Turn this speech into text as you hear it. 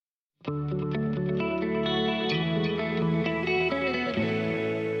Those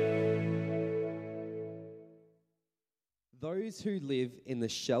who live in the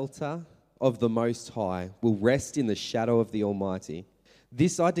shelter of the Most High will rest in the shadow of the Almighty.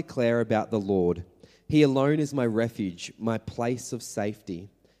 This I declare about the Lord. He alone is my refuge, my place of safety.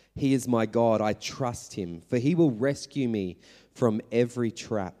 He is my God, I trust him, for he will rescue me from every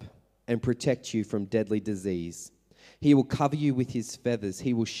trap and protect you from deadly disease. He will cover you with his feathers,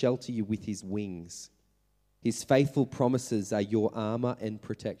 he will shelter you with his wings. His faithful promises are your armor and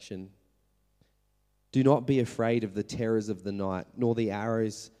protection. Do not be afraid of the terrors of the night, nor the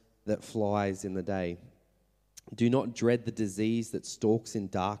arrows that flies in the day. Do not dread the disease that stalks in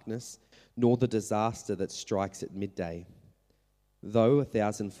darkness, nor the disaster that strikes at midday. Though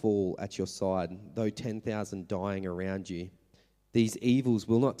 1,000 fall at your side, though 10,000 dying around you, these evils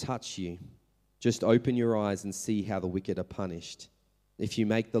will not touch you. Just open your eyes and see how the wicked are punished. If you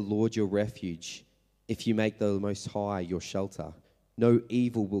make the Lord your refuge, if you make the Most High your shelter, no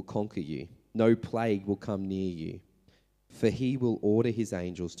evil will conquer you. No plague will come near you, for he will order his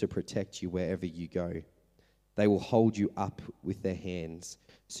angels to protect you wherever you go. They will hold you up with their hands,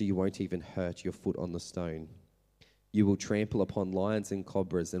 so you won't even hurt your foot on the stone. You will trample upon lions and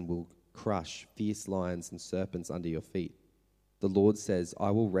cobras and will crush fierce lions and serpents under your feet. The Lord says, I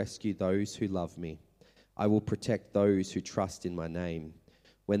will rescue those who love me. I will protect those who trust in my name.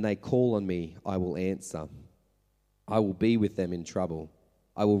 When they call on me, I will answer. I will be with them in trouble.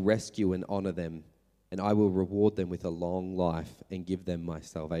 I will rescue and honor them, and I will reward them with a long life and give them my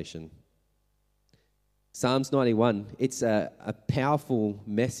salvation. Psalms 91, it's a powerful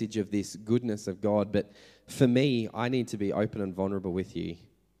message of this goodness of God, but for me, I need to be open and vulnerable with you.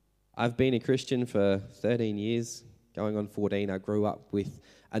 I've been a Christian for 13 years, going on 14. I grew up with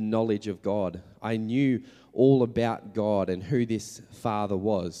a knowledge of God. I knew all about God and who this Father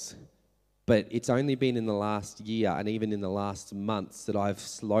was. But it's only been in the last year and even in the last months that I've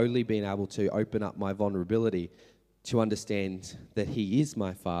slowly been able to open up my vulnerability to understand that he is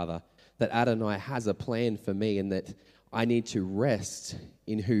my Father, that Adonai has a plan for me, and that I need to rest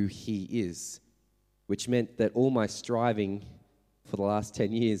in who he is, which meant that all my striving for the last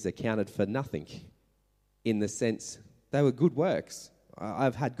 10 years accounted for nothing, in the sense they were good works.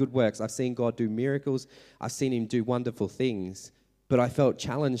 I've had good works. I've seen God do miracles. I've seen him do wonderful things. But I felt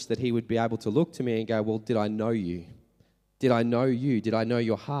challenged that he would be able to look to me and go, well, did I know you? Did I know you? Did I know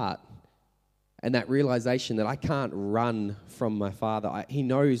your heart? And that realization that I can't run from my Father. He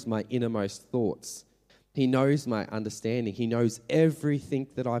knows my innermost thoughts. He knows my understanding. He knows everything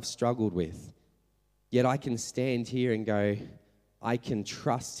that I've struggled with. Yet I can stand here and go, I can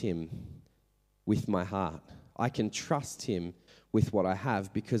trust him with my heart. I can trust him with what I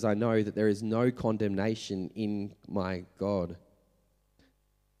have, because I know that there is no condemnation in my God.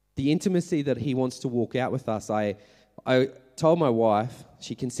 The intimacy that he wants to walk out with us, I told my wife,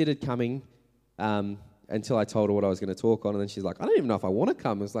 she considered coming until I told her what I was going to talk on, and then she's like, I don't even know if I want to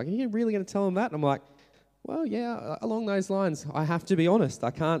come. I was like, are you really going to tell him that? And I'm like, well, yeah, along those lines. I have to be honest.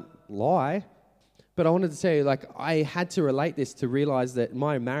 I can't lie. But I wanted to tell you, I had to relate this to realize that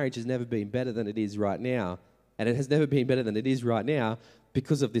my marriage has never been better than it is right now. And it has never been better than it is right now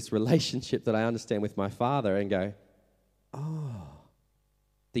because of this relationship that I understand with my Father, and go, oh,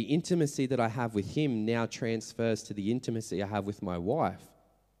 the intimacy that I have with him now transfers to the intimacy I have with my wife.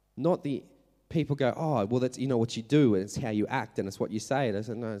 Not the people go, oh, well, that's what you do, and it's how you act, and it's what you say. And I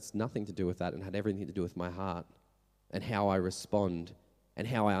said, no, it's nothing to do with that, and had everything to do with my heart and how I respond and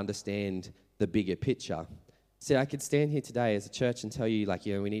how I understand the bigger picture. See, I could stand here today as a church and tell you,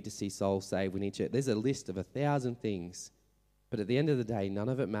 we need to see souls saved. There's a list of 1,000 things. But at the end of the day, none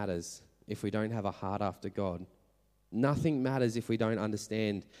of it matters if we don't have a heart after God. Nothing matters if we don't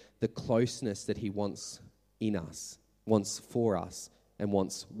understand the closeness that he wants in us, wants for us, and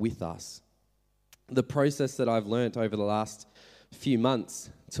wants with us. The process that I've learnt over the last few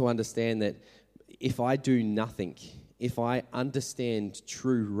months to understand that if I do nothing, if I understand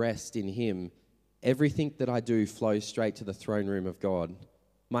true rest in him, everything that I do flows straight to the throne room of God.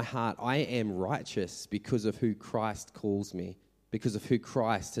 My heart, I am righteous because of who Christ calls me, because of who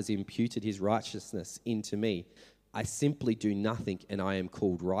Christ has imputed his righteousness into me. I simply do nothing and I am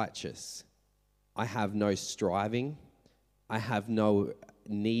called righteous. I have no striving. I have no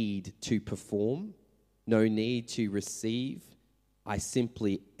need to perform, no need to receive. I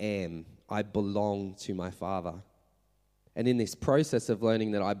simply am. I belong to my Father. And in this process of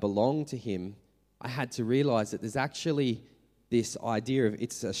learning that I belong to him, I had to realize that there's actually this idea of,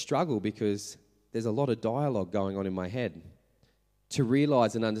 it's a struggle because there's a lot of dialogue going on in my head. To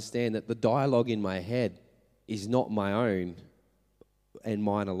realize and understand that the dialogue in my head is not my own. and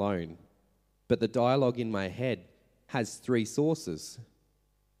mine alone. But the dialogue in my head has three sources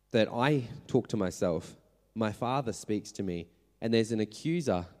that I talk to myself. My Father speaks to me, and there's an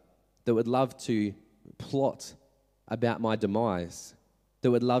accuser that would love to plot about my demise,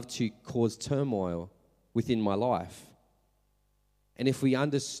 that would love to cause turmoil within my life. And if we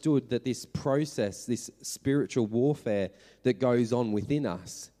understood that this process, this spiritual warfare that goes on within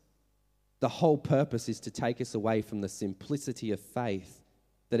us, the whole purpose is to take us away from the simplicity of faith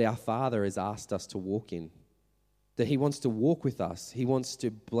that our Father has asked us to walk in. That He wants to walk with us. He wants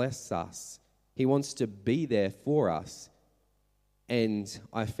to bless us. He wants to be there for us. And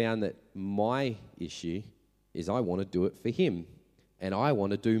I found that my issue is I want to do it for Him. And I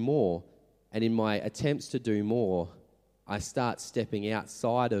want to do more. And in my attempts to do more, I start stepping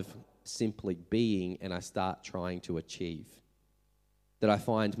outside of simply being and I start trying to achieve. That I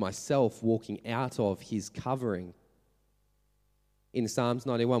find myself walking out of His covering. In Psalms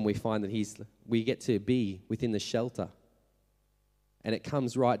 91, we find that we get to be within the shelter. And it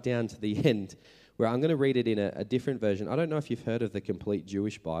comes right down to the end, where I'm going to read it in a different version. I don't know if you've heard of the Complete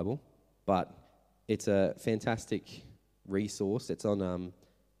Jewish Bible, but it's a fantastic resource. It's on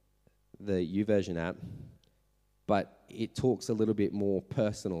the YouVersion app. But it talks a little bit more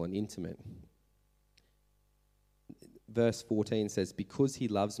personal and intimate. Verse 14 says, "Because He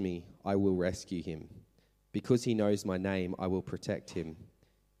loves me, I will rescue Him. Because He knows my name, I will protect Him.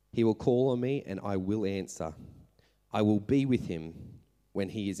 He will call on me and I will answer. I will be with Him when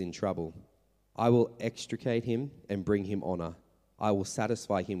He is in trouble. I will extricate Him and bring Him honor. I will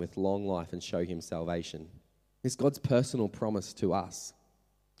satisfy Him with long life and show Him salvation." It's God's personal promise to us.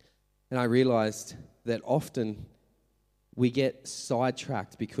 And I realized that often we get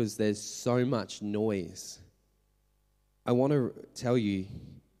sidetracked because there's so much noise. I want to tell you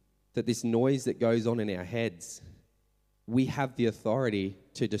that this noise that goes on in our heads, we have the authority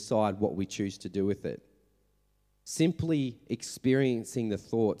to decide what we choose to do with it. Simply experiencing the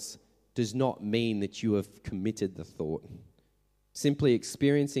thoughts does not mean that you have committed the thought. Simply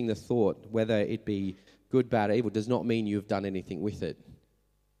experiencing the thought, whether it be good, bad, or evil, does not mean you have done anything with it.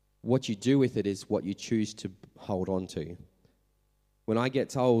 What you do with it is what you choose to hold on to. When I get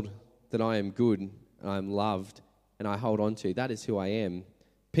told that I am good and I'm loved and I hold on to, that is who I am.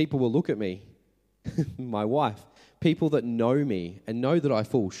 People will look at me, my wife, people that know me and know that I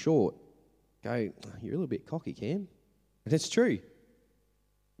fall short, go, "You're a little bit cocky, Cam." And it's true.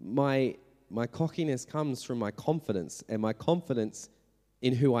 My cockiness comes from my confidence and my confidence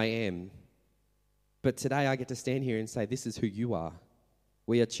in who I am. But today I get to stand here and say, this is who you are.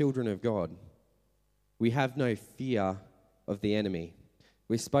 We are children of God. We have no fear of the enemy.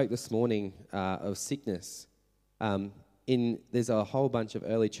 We spoke this morning of sickness. There's a whole bunch of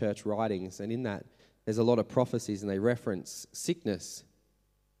early church writings, and in that there's a lot of prophecies, and they reference sickness.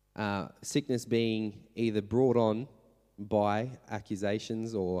 Sickness being either brought on by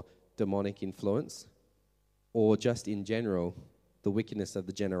accusations or demonic influence, or just in general, the wickedness of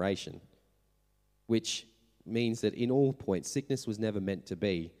the generation, which means that in all points, sickness was never meant to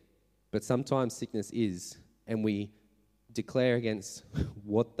be, but sometimes sickness is, and we declare against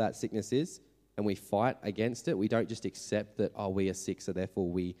what that sickness is, and we fight against it. We don't just accept that, we are sick, so therefore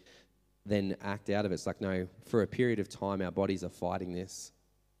we then act out of it. It's like, no, for a period of time, our bodies are fighting this,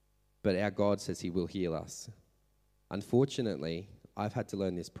 but our God says He will heal us. Unfortunately, I've had to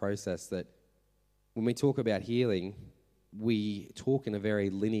learn this process that when we talk about healing, we talk in a very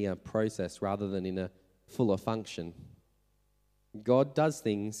linear process rather than in a fuller function. God does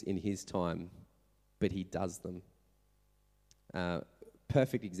things in His time, but He does them.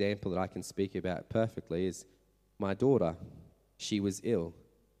 Perfect example that I can speak about perfectly is my daughter. She was ill.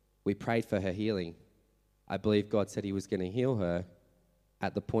 We prayed for her healing. I believe God said He was going to heal her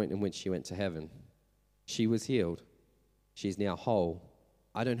at the point in which she went to heaven. She was healed. She's now whole.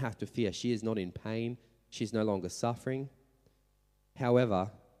 I don't have to fear. She is not in pain. She's no longer suffering. However,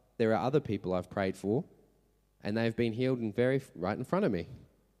 there are other people I've prayed for, and they've been healed right in front of me.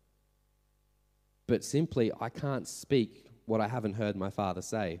 But simply, I can't speak what I haven't heard my Father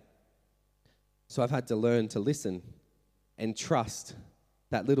say. So I've had to learn to listen and trust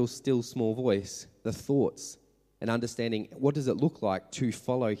that little still small voice, the thoughts, and understanding what does it look like to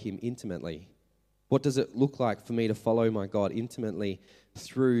follow Him intimately. What does it look like for me to follow my God intimately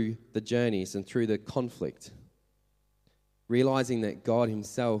through the journeys and through the conflict? Realizing that God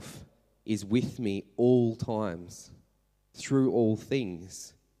Himself is with me all times, through all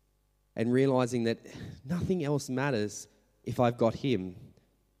things. And realizing that nothing else matters if I've got Him,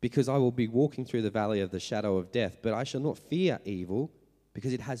 because I will be walking through the valley of the shadow of death, but I shall not fear evil,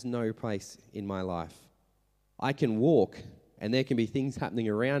 because it has no place in my life. I can walk and there can be things happening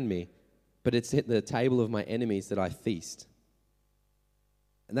around me, but it's at the table of my enemies that I feast.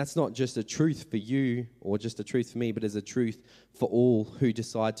 And that's not just a truth for you or just a truth for me, but is a truth for all who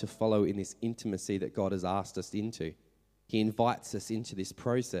decide to follow in this intimacy that God has asked us into. He invites us into this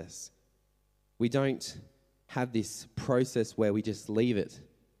process. We don't have this process where we just leave it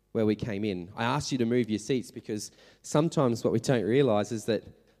where we came in. I asked you to move your seats because sometimes what we don't realize is that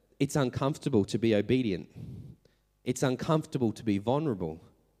it's uncomfortable to be obedient. It's uncomfortable to be vulnerable,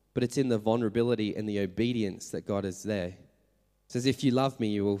 but it's in the vulnerability and the obedience that God is there. It says, if you love me,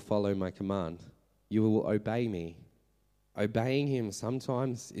 you will follow my command. You will obey me. Obeying him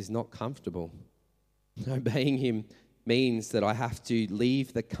sometimes is not comfortable. Obeying him means that I have to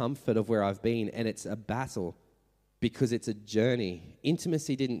leave the comfort of where I've been, and it's a battle because it's a journey.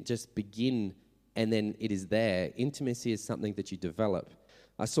 Intimacy didn't just begin and then it is there. Intimacy is something that you develop.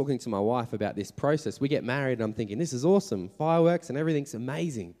 I was talking to my wife about this process. We get married and I'm thinking, this is awesome. Fireworks and everything's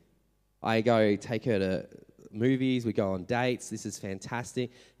amazing. I go take her to movies, we go on dates, this is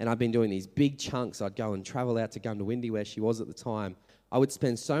fantastic. And I've been doing these big chunks. I'd go and travel out to Gundawindi where she was at the time. I would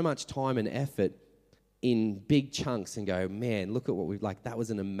spend so much time and effort in big chunks and go, man, look at what we've that was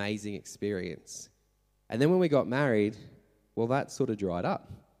an amazing experience. And then when we got married, well, that sort of dried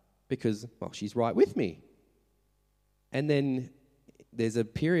up because, well, she's right with me. And then there's a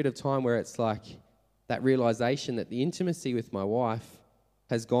period of time where it's like that realization that the intimacy with my wife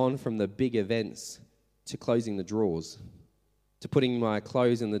has gone from the big events to closing the drawers, to putting my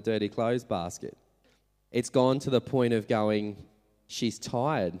clothes in the dirty clothes basket. It's gone to the point of going, she's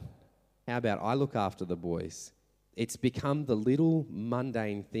tired. How about I look after the boys? It's become the little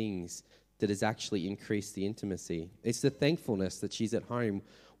mundane things that has actually increased the intimacy. It's the thankfulness that she's at home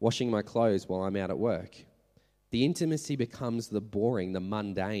washing my clothes while I'm out at work. The intimacy becomes the boring, the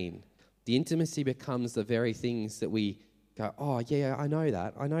mundane. The intimacy becomes the very things that we go, oh, yeah, I know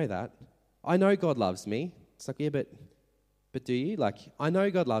that. I know God loves me. It's like, yeah, but do you? I know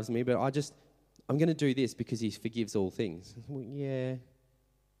God loves me, but I'm going to do this because he forgives all things. Well, yeah,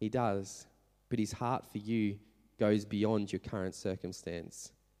 he does. But his heart for you goes beyond your current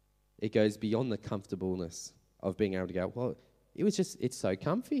circumstance. It goes beyond the comfortableness of being able to go, well, it's so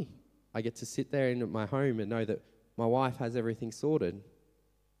comfy. I get to sit there in my home and know that my wife has everything sorted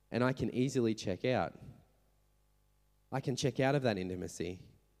and I can easily check out. I can check out of that intimacy.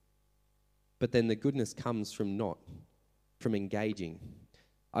 But then the goodness comes from engaging.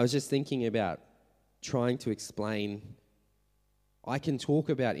 I was just thinking about trying to explain, I can talk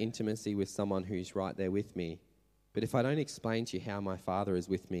about intimacy with someone who's right there with me, but if I don't explain to you how my Father is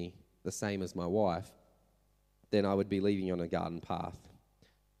with me, the same as my wife, then I would be leaving you on a garden path.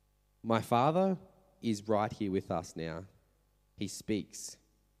 My Father is right here with us now. He speaks.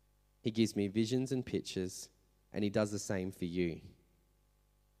 He gives me visions and pictures, and he does the same for you.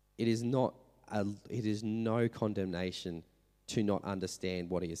 It is no condemnation to not understand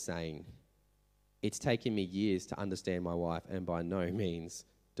what he is saying. It's taken me years to understand my wife, and by no means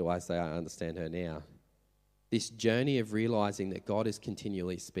do I say I understand her now. This journey of realizing that God is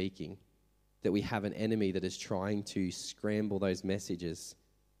continually speaking, that we have an enemy that is trying to scramble those messages,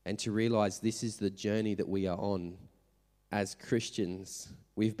 and to realize this is the journey that we are on as Christians.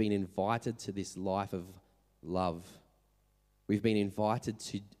 We've been invited to this life of love. We've been invited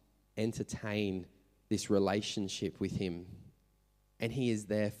to entertain this relationship with him, and he is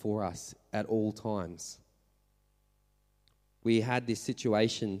there for us at all times. We had this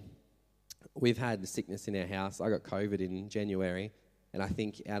situation. We've had the sickness in our house. I got COVID in January, and I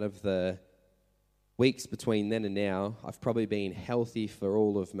think out of the weeks between then and now, I've probably been healthy for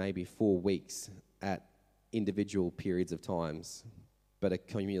all of maybe 4 weeks at individual periods of times, but a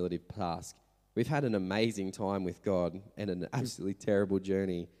cumulative task. We've had an amazing time with God and an absolutely terrible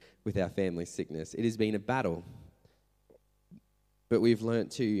journey with our family sickness. It has been a battle, but we've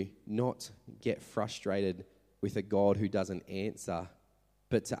learnt to not get frustrated with a God who doesn't answer,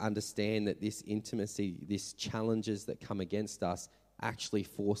 but to understand that this intimacy, these challenges that come against us actually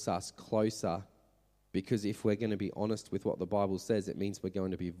force us closer, because if we're going to be honest with what the Bible says, it means we're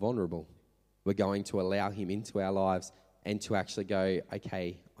going to be vulnerable. We're going to allow him into our lives and to actually go,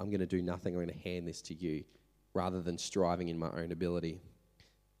 okay, I'm going to do nothing. I'm going to hand this to you, rather than striving in my own ability.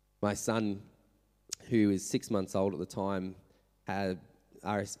 My son, who is 6 months old at the time, had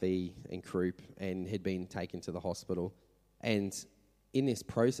RSV and croup and had been taken to the hospital. And in this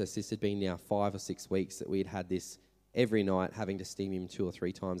process, this had been now 5 or 6 weeks that we had had this every night, having to steam him 2 or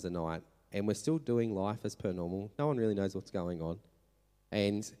 3 times a night. And we're still doing life as per normal. No one really knows what's going on.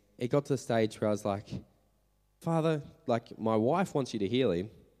 And it got to the stage where I was like, Father, my wife wants you to heal him.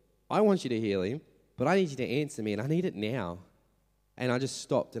 I want you to heal him, but I need you to answer me, and I need it now. And I just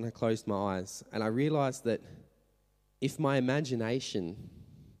stopped and I closed my eyes. And I realized that if my imagination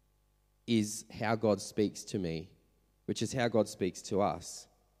is how God speaks to me, which is how God speaks to us,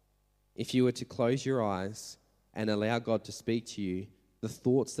 if you were to close your eyes and allow God to speak to you, the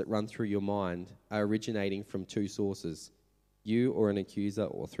thoughts that run through your mind are originating from two sources, you or an accuser,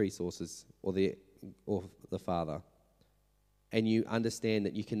 or three sources, or the Father. And you understand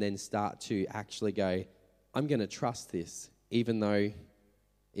that you can then start to actually go, I'm going to trust this, even though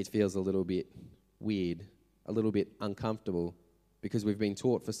it feels a little bit weird, a little bit uncomfortable, because we've been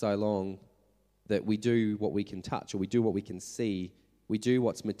taught for so long that we do what we can touch, or we do what we can see, we do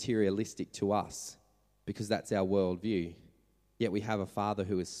what's materialistic to us, because that's our worldview. Yet we have a Father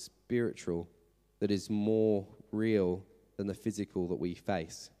who is spiritual, that is more real than the physical that we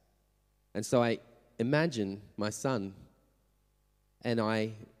face. And so I imagine my son, and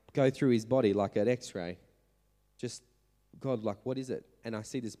I go through his body like an x-ray. Just, God, like, what is it? And I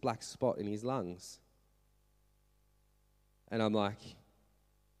see this black spot in his lungs. And I'm like,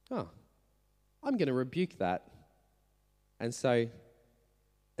 oh, I'm going to rebuke that. And so,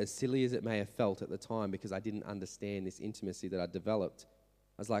 as silly as it may have felt at the time, because I didn't understand this intimacy that I developed,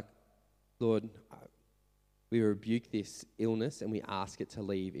 I was like, Lord, we rebuke this illness and we ask it to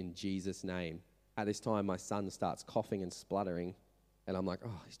leave in Jesus' name. At this time, my son starts coughing and spluttering, and I'm like,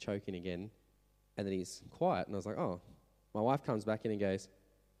 oh, he's choking again. And then he's quiet, and I was like, oh. My wife comes back in and goes,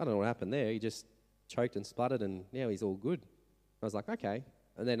 I don't know what happened there. He just choked and spluttered, and now he's all good. I was like, okay.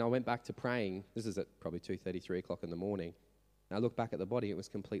 And then I went back to praying. This is at probably 2:30, 3 o'clock in the morning. And I looked back at the body. It was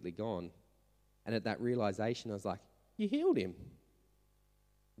completely gone. And at that realization, I was like, you healed him.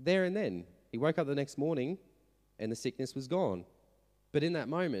 There and then. He woke up the next morning, and the sickness was gone. But in that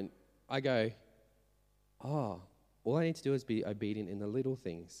moment, I go, oh, all I need to do is be obedient in the little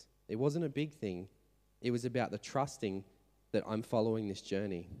things. It wasn't a big thing. It was about the trusting that I'm following this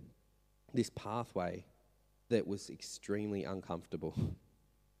journey, this pathway that was extremely uncomfortable,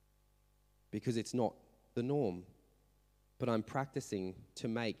 because it's not the norm. But I'm practicing to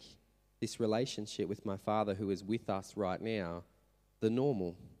make this relationship with my Father, who is with us right now, the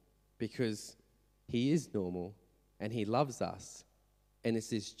normal, because he is normal and he loves us. And it's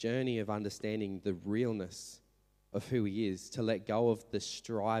this journey of understanding the realness of who he is, to let go of the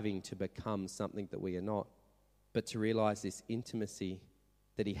striving to become something that we are not, but to realize this intimacy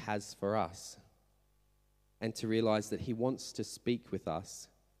that he has for us, and to realize that he wants to speak with us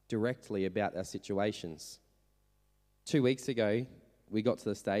directly about our situations. 2 weeks ago, we got to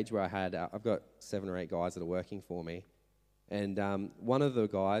the stage where I've got 7 or 8 guys that are working for me, and one of the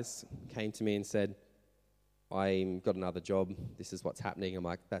guys came to me and said, I got another job, this is what's happening. I'm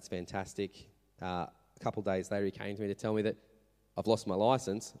like, that's fantastic. A couple of days later, he came to me to tell me that I've lost my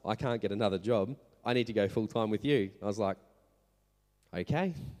license, I can't get another job, I need to go full-time with you. I was like,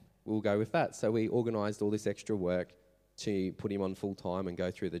 okay, we'll go with that. So we organised all this extra work to put him on full-time and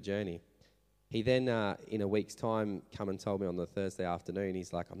go through the journey. He then, in a week's time, come and told me on the Thursday afternoon,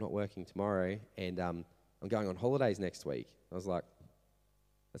 he's like, I'm not working tomorrow, and I'm going on holidays next week. I was like,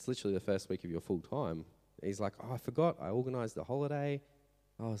 that's literally the first week of your full-time. He's like, oh, I forgot, I organised the holiday.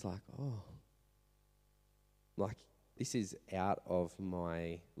 I was like, oh. Like, this is out of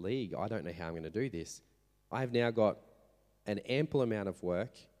my league. I don't know how I'm going to do this. I've now got an ample amount of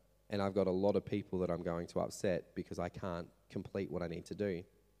work, and I've got a lot of people that I'm going to upset because I can't complete what I need to do.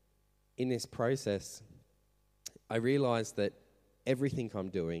 In this process, I realised that everything I'm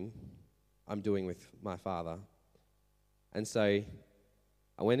doing with my Father. And so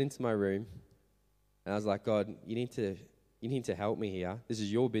I went into my room, and I was like, God, you need to help me here. This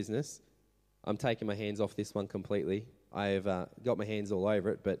is your business. I'm taking my hands off this one completely. I've got my hands all over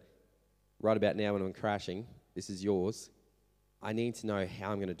it, but right about now when I'm crashing, this is yours. I need to know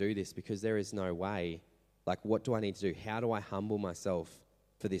how I'm going to do this, because there is no way. Like, what do I need to do? How do I humble myself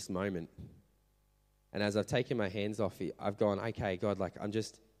for this moment? And as I've taken my hands off it, I've gone, okay, God, like,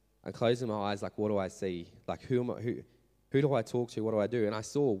 I'm closing my eyes, like, what do I see? Like, who do I talk to? What do I do? And I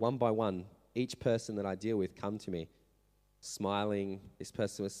saw one by one each person that I deal with come to me, smiling. This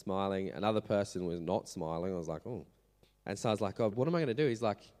person was smiling. Another person was not smiling. I was like, oh. And so I was like, God, what am I going to do? He's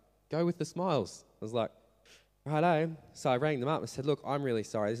like, go with the smiles. I was like, righto. So I rang them up and said, look, I'm really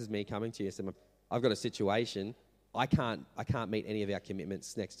sorry. This is me coming to you. I said, I've got a situation. I can't meet any of our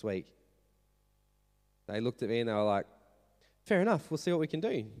commitments next week. They looked at me and they were like, fair enough. We'll see what we can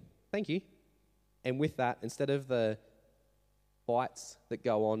do. Thank you. And with that, instead of the fights that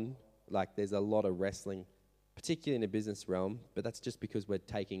go on, like, there's a lot of wrestling, particularly in the business realm, but that's just because we're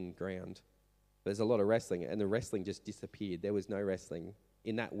taking ground. There's a lot of wrestling, and the wrestling just disappeared. There was no wrestling.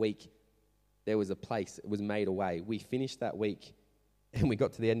 In that week, there was a place. It was made away. We finished that week, And we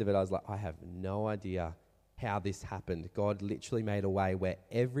got to the end of it. I was like, I have no idea how this happened. God literally made a way where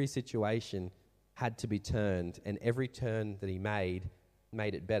every situation had to be turned, and every turn that he made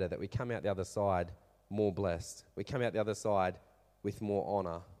it better, that we come out the other side more blessed. We come out the other side with more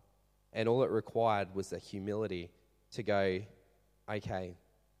honor. And all it required was a humility to go, okay,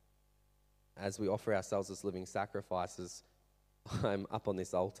 as we offer ourselves as living sacrifices, I'm up on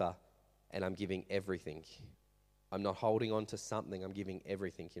this altar and I'm giving everything. I'm not holding on to something, I'm giving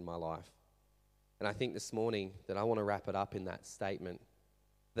everything in my life. And I think this morning that I want to wrap it up in that statement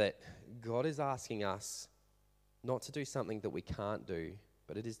that God is asking us not to do something that we can't do,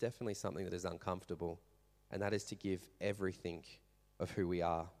 but it is definitely something that is uncomfortable, and that is to give everything of who we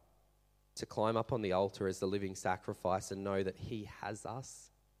are. To climb up on the altar as the living sacrifice and know that he has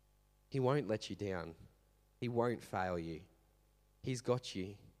us. He won't let you down. He won't fail you. He's got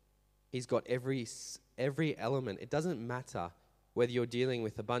you. He's got every element. It doesn't matter whether you're dealing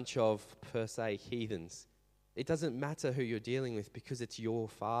with a bunch of, per se, heathens. It doesn't matter who you're dealing with, because it's your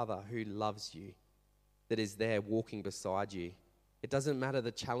Father who loves you, that is there walking beside you. It doesn't matter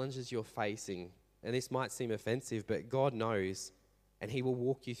the challenges you're facing. And this might seem offensive, but God knows, and he will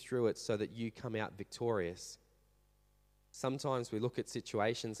walk you through it so that you come out victorious. Sometimes we look at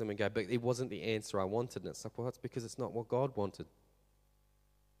situations and we go, but it wasn't the answer I wanted. And it's like, well, that's because it's not what God wanted.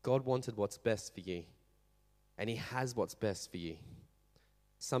 God wanted what's best for you, and he has what's best for you.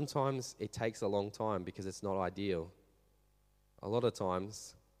 Sometimes it takes a long time because it's not ideal. A lot of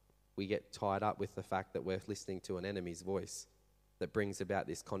times we get tied up with the fact that we're listening to an enemy's voice that brings about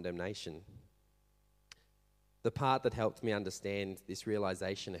this condemnation. The part that helped me understand this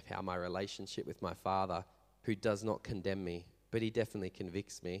realization of how my relationship with my Father, who does not condemn me, but he definitely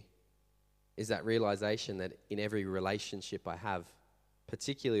convicts me, is that realization that in every relationship I have,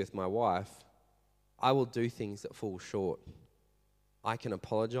 particularly with my wife, I will do things that fall short. I can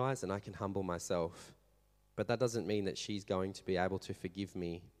apologize and I can humble myself, but that doesn't mean that she's going to be able to forgive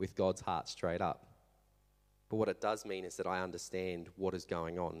me with God's heart straight up. But what it does mean is that I understand what is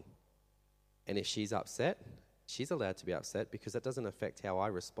going on. And if she's upset, she's allowed to be upset, because that doesn't affect how I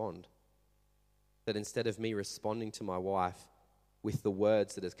respond. That instead of me responding to my wife with the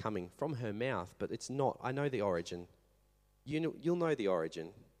words that is coming from her mouth, but it's not, I know the origin. You'll know the origin.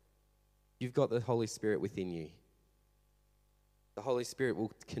 You've got the Holy Spirit within you. The Holy Spirit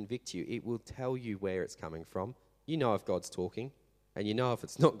will convict you. It will tell you where it's coming from. You know if God's talking, and you know if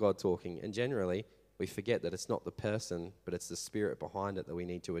it's not God talking. And generally, we forget that it's not the person, but it's the spirit behind it that we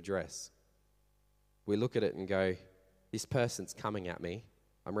need to address. We look at it and go, this person's coming at me,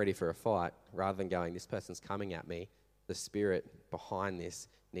 I'm ready for a fight, rather than going, this person's coming at me, the spirit behind this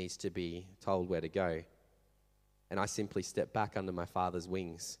needs to be told where to go. And I simply step back under my Father's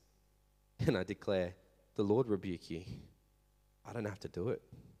wings and I declare, the Lord rebuke you. I don't have to do it.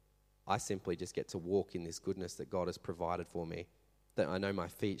 I simply just get to walk in this goodness that God has provided for me, that I know my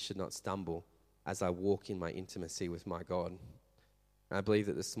feet should not stumble as I walk in my intimacy with my God. And I believe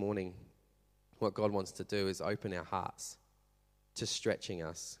that this morning, what God wants to do is open our hearts to stretching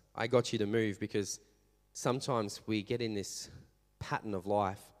us. I got you to move because sometimes we get in this pattern of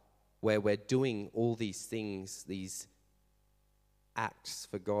life where we're doing all these things, these acts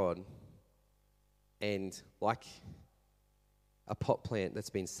for God, and like a pot plant that's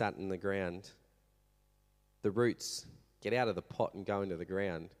been sat in the ground, the roots get out of the pot and go into the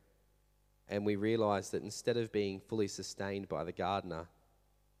ground, and we realize that instead of being fully sustained by the gardener,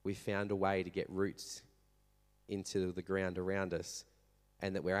 we found a way to get roots into the ground around us,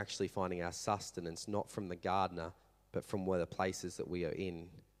 and that we're actually finding our sustenance not from the gardener, but from where the places that we are in,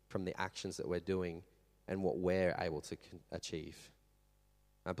 from the actions that we're doing and what we're able to achieve.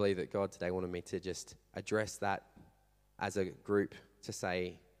 I believe that God today wanted me to just address that as a group, to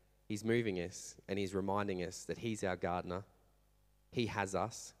say he's moving us and he's reminding us that he's our gardener. He has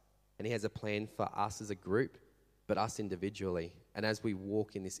us, and he has a plan for us as a group, but us individually. And as we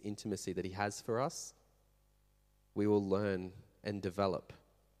walk in this intimacy that he has for us, we will learn and develop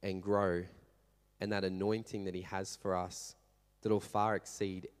and grow. And that anointing that he has for us, that'll far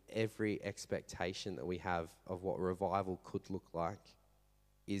exceed every expectation that we have of what revival could look like,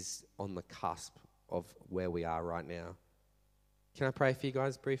 is on the cusp of where we are right now. Can I pray for you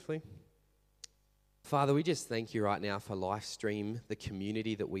guys briefly? Father, we just thank you right now for Lifestream, the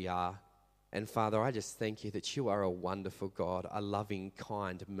community that we are. And Father, I just thank you that you are a wonderful God, a loving,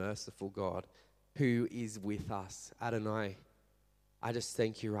 kind, merciful God who is with us. Adonai, I just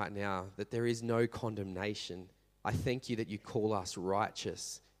thank you right now that there is no condemnation. I thank you that you call us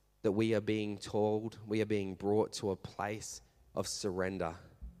righteous, that we are being told, we are being brought to a place of surrender,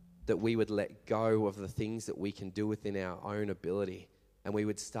 that we would let go of the things that we can do within our own ability, and we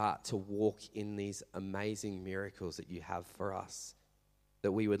would start to walk in these amazing miracles that you have for us,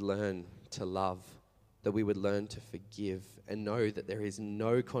 that we would learn to love, that we would learn to forgive and know that there is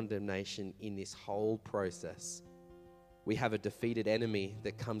no condemnation in this whole process. We have a defeated enemy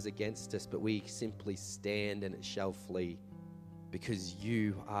that comes against us, but we simply stand and it shall flee because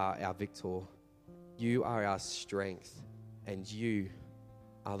you are our victor. You are our strength, and you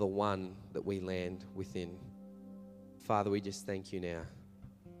are the one that we land within. Father, we just thank you now.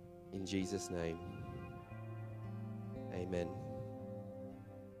 In Jesus' name, amen.